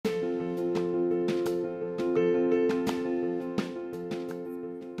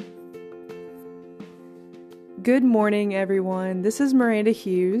Good morning, everyone. This is Miranda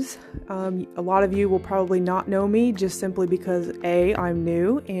Hughes. A lot of you will probably not know me just simply because A, I'm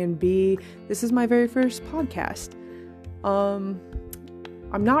new, and B, this is my very first podcast.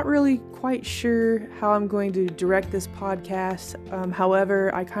 I'm not really quite sure how I'm going to direct this podcast. However,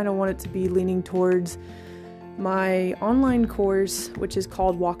 I kind of want it to be leaning towards my online course, which is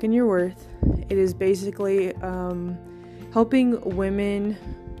called Walk in Your Worth. It is basically helping women,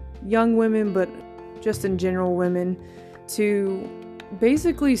 young women, but just in general women, to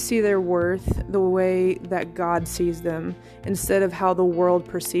basically see their worth the way that God sees them instead of how the world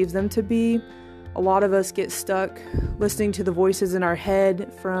perceives them to be. A lot of us get stuck listening to the voices in our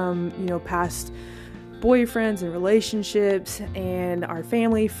head from, past boyfriends and relationships and our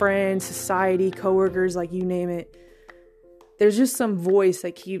family, friends, society, coworkers, like you name it. There's just some voice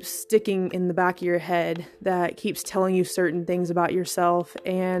that keeps sticking in the back of your head that keeps telling you certain things about yourself.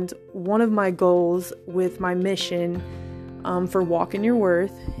 And one of my goals with my mission for Walk in Your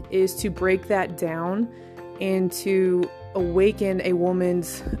Worth is to break that down and to awaken a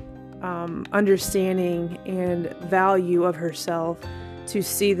woman's understanding and value of herself, to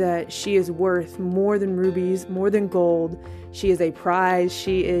see that she is worth more than rubies, more than gold. She is a prize.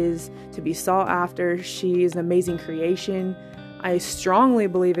 She is to be sought after. She is an amazing creation. I strongly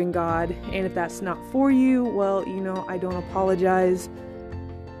believe in God, and if that's not for you, well, I don't apologize.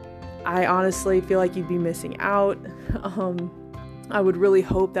 I honestly feel like you'd be missing out. I would really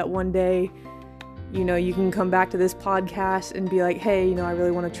hope that one day, you can come back to this podcast and be like, hey, I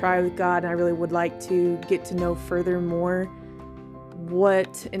really want to try with God, and I really would like to get to know furthermore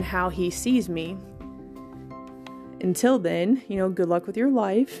what and how He sees me. Until then, good luck with your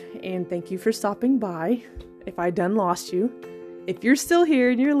life, and thank you for stopping by. If I done lost you. If you're still here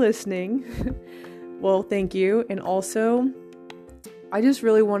and you're listening, well, thank you. And also, I just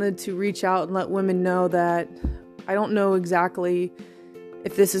really wanted to reach out and let women know that I don't know exactly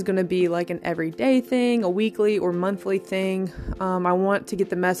if this is going to be like an everyday thing, a weekly or monthly thing. I want to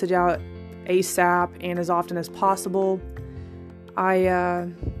get the message out ASAP and as often as possible.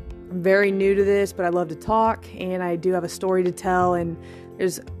 I'm very new to this, but I love to talk, and I do have a story to tell, and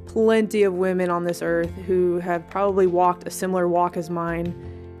there's plenty of women on this earth who have probably walked a similar walk as mine,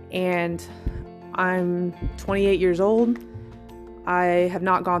 and I'm 28 years old. I have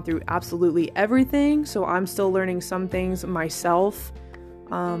not gone through absolutely everything, so I'm still learning some things myself.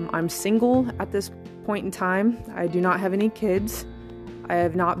 I'm single at this point in time. I do not have any kids. I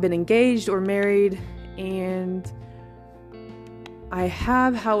have not been engaged or married, and I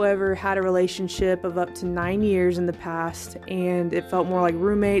have, however, had a relationship of up to 9 years in the past, and it felt more like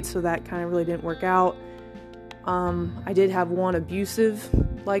roommates, so that kind of really didn't work out. I did have one abusive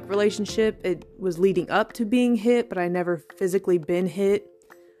relationship. It was leading up to being hit, but I never physically been hit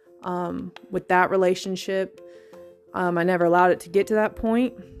with that relationship. I never allowed it to get to that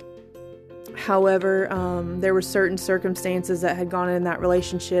point. However, there were certain circumstances that had gone in that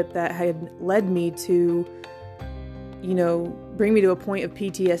relationship that had led me to bring me to a point of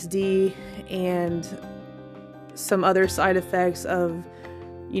PTSD and some other side effects of,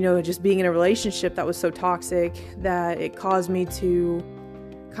 just being in a relationship that was so toxic that it caused me to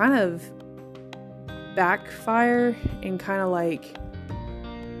kind of backfire and kind of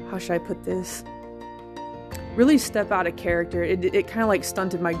how should I put this? Really step out of character. It kind of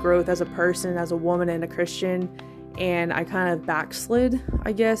stunted my growth as a person, as a woman and a Christian, and I kind of backslid,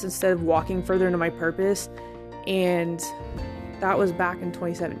 I guess, instead of walking further into my purpose. And that was back in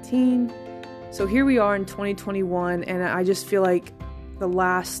 2017. So here we are in 2021, and I just feel like the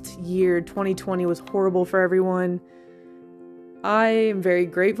last year, 2020, was horrible for everyone. I am very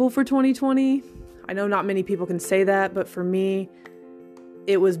grateful for 2020. I know not many people can say that, but for me,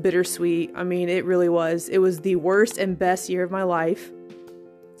 it was bittersweet. I mean, it really was. It was the worst and best year of my life.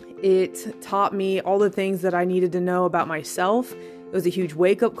 It taught me all the things that I needed to know about myself. It was a huge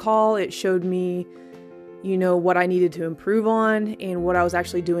wake-up call. It showed me what I needed to improve on and what I was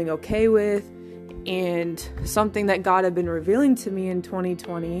actually doing okay with. And something that God had been revealing to me in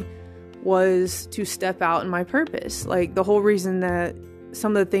 2020 was to step out in my purpose. The whole reason that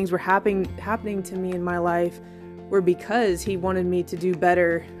some of the things were happening to me in my life were because He wanted me to do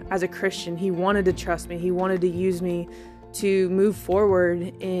better as a Christian. He wanted to trust me. He wanted to use me to move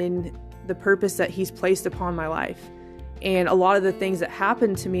forward in the purpose that He's placed upon my life. And a lot of the things that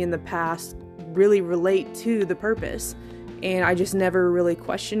happened to me in the past really relate to the purpose, and I just never really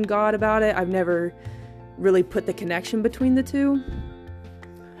questioned God about it. I've never really put the connection between the two.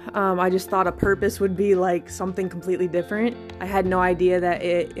 I just thought a purpose would be something completely different. I had no idea that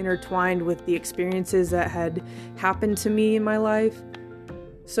it intertwined with the experiences that had happened to me in my life.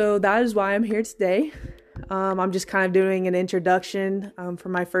 So that is why I'm here today. I'm just kind of doing an introduction for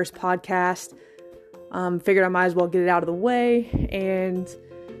my first podcast. Figured I might as well get it out of the way, and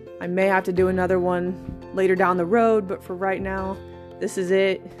I may have to do another one later down the road, but for right now, this is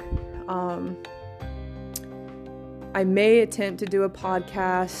it. I may attempt to do a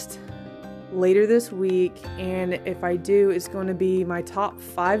podcast later this week, and if I do, it's going to be my top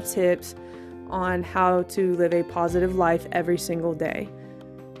 5 tips on how to live a positive life every single day.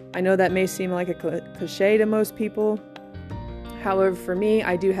 I know that may seem like a cliche to most people. However, for me,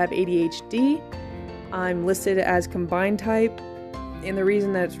 I do have ADHD. I'm listed as combined type, and the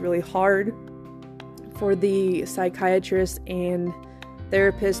reason that it's really hard for the psychiatrist and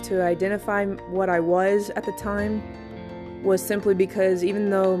therapist to identify what I was at the time was simply because even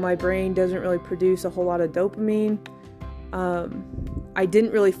though my brain doesn't really produce a whole lot of dopamine, I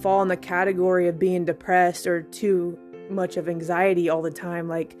didn't really fall in the category of being depressed or too much of anxiety all the time.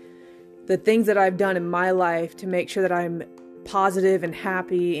 Like, the things that I've done in my life to make sure that I'm positive and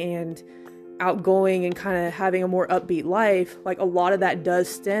happy and outgoing and kind of having a more upbeat life, like a lot of that does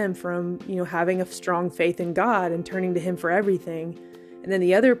stem from, having a strong faith in God and turning to Him for everything. And then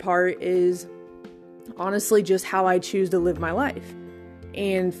the other part is honestly just how I choose to live my life.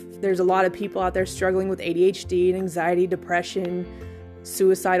 And there's a lot of people out there struggling with ADHD and anxiety, depression,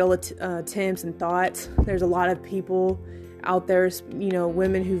 suicidal attempts and thoughts. There's a lot of people out there,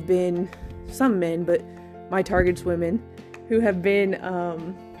 women who've been, some men, but my target's women, who have been,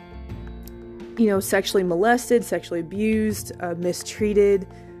 sexually molested, sexually abused, mistreated,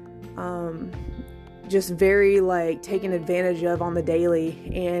 just very taken advantage of on the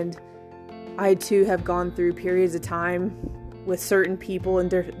daily. And I too have gone through periods of time with certain people in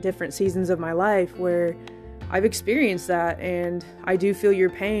different seasons of my life where I've experienced that, and I do feel your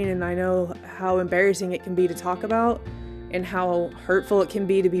pain, and I know how embarrassing it can be to talk about and how hurtful it can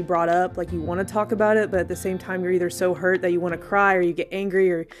be to be brought up. Like, you want to talk about it, but at the same time you're either so hurt that you want to cry, or you get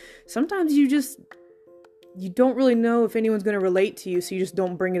angry, or sometimes you don't really know if anyone's going to relate to you, so you just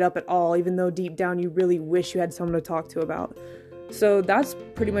don't bring it up at all, even though deep down you really wish you had someone to talk to about. So that's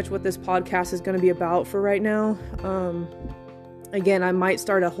pretty much what this podcast is going to be about for right now. Again, I might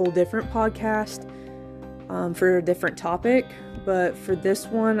start a whole different podcast for a different topic, but for this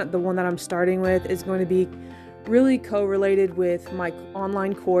one, the one that I'm starting with is going to be really correlated with my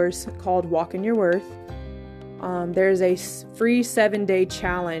online course called Walk in Your Worth. There's a free 7-day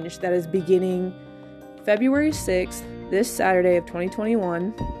challenge that is beginning February 6th, this Saturday of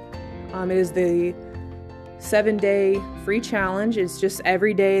 2021. It is the 7-day free challenge. It's just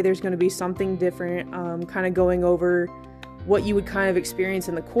every day there's going to be something different, kind of going over what you would kind of experience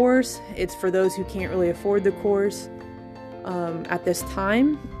in the course. It's for those who can't really afford the course at this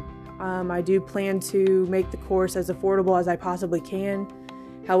time. I do plan to make the course as affordable as I possibly can.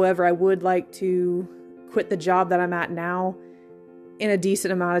 However, I would like to quit the job that I'm at now in a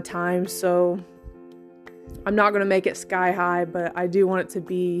decent amount of time, so I'm not going to make it sky high, but I do want it to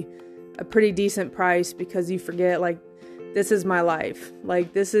be a pretty decent price, because you forget, this is my life.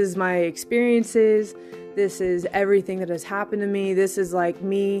 This is my experiences. This is everything that has happened to me. This is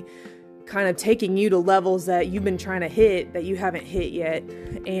me kind of taking you to levels that you've been trying to hit that you haven't hit yet.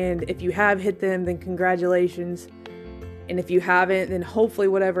 And if you have hit them, then congratulations. And if you haven't, then hopefully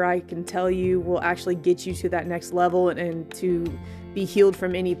whatever I can tell you will actually get you to that next level and to be healed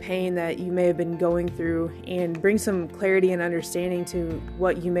from any pain that you may have been going through, and bring some clarity and understanding to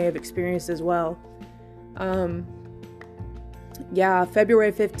what you may have experienced as well. February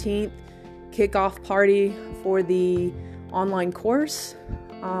 15th, kickoff party for the online course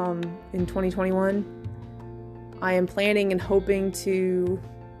in 2021. I am planning and hoping to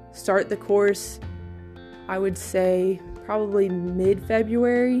start the course, I would say probably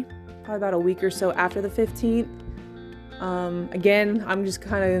mid-February, probably about a week or so after the 15th. Again, I'm just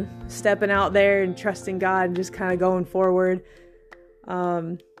kind of stepping out there and trusting God and just kind of going forward.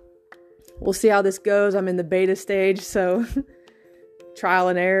 We'll see how this goes. I'm in the beta stage, so trial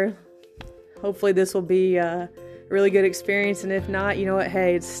and error. Hopefully this will be a really good experience, and if not, you know what,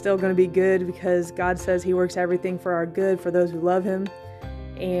 hey, it's still going to be good, because God says He works everything for our good for those who love Him.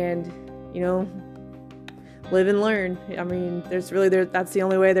 And, live and learn. I mean, that's the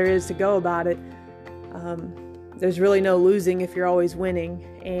only way there is to go about it. There's really no losing if you're always winning,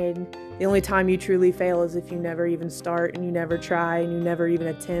 and the only time you truly fail is if you never even start, and you never try, and you never even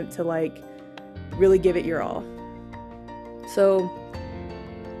attempt to really give it your all. So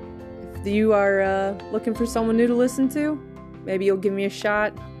if you are looking for someone new to listen to, maybe you'll give me a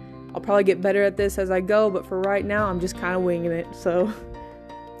shot. I'll probably get better at this as I go, but for right now, I'm just kind of winging it. So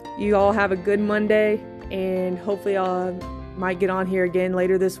you all have a good Monday, and hopefully I might get on here again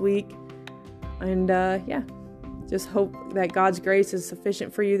later this week. And just hope that God's grace is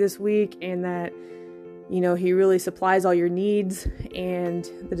sufficient for you this week, and that, He really supplies all your needs and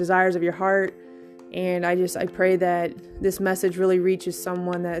the desires of your heart. And I pray that this message really reaches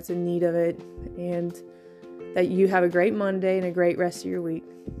someone that's in need of it, and that you have a great Monday and a great rest of your week.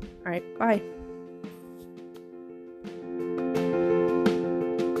 All right, bye.